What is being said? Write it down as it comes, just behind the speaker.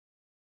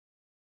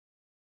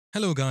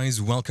Hello guys,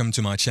 welcome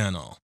to my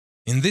channel.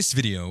 In this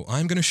video,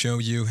 I'm going to show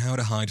you how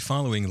to hide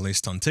following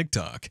list on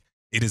TikTok.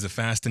 It is a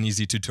fast and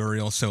easy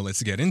tutorial, so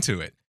let's get into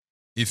it.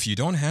 If you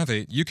don't have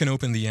it, you can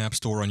open the App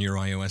Store on your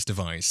iOS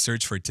device,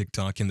 search for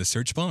TikTok in the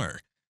search bar.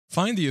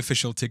 Find the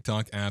official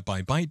TikTok app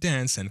by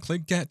ByteDance and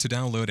click Get to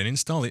download and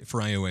install it for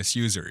iOS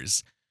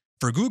users.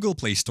 For Google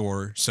Play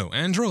Store, so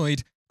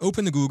Android,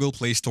 open the Google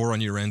Play Store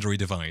on your Android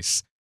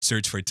device.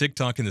 Search for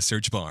TikTok in the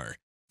search bar.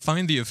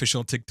 Find the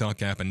official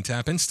TikTok app and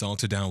tap Install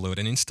to download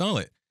and install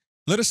it.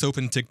 Let us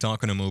open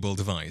TikTok on a mobile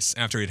device.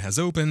 After it has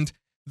opened,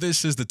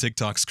 this is the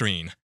TikTok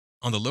screen.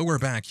 On the lower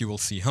back, you will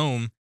see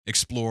Home,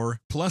 Explore,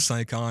 Plus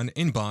icon,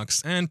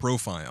 Inbox, and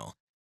Profile.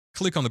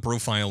 Click on the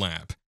Profile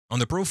app. On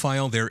the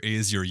profile, there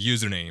is your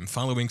username,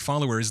 following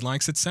followers,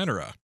 likes,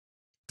 etc.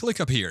 Click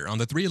up here on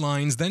the three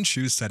lines, then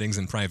choose Settings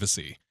and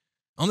Privacy.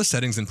 On the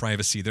Settings and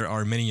Privacy, there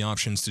are many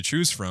options to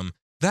choose from.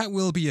 That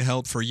will be a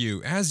help for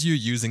you as you're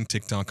using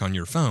TikTok on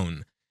your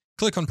phone.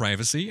 Click on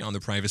Privacy. On the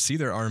Privacy,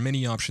 there are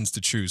many options to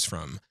choose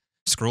from.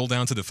 Scroll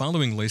down to the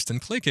following list and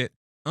click it.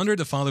 Under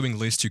the following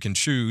list, you can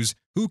choose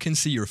who can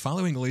see your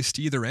following list,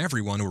 either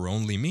everyone or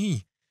only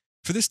me.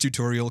 For this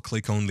tutorial,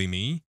 click Only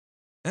Me,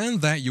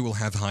 and that you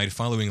will have hide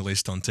following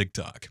list on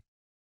TikTok.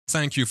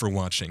 Thank you for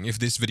watching. If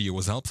this video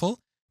was helpful,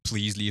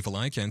 please leave a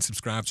like and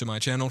subscribe to my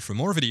channel for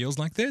more videos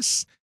like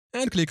this,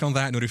 and click on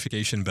that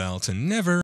notification bell to never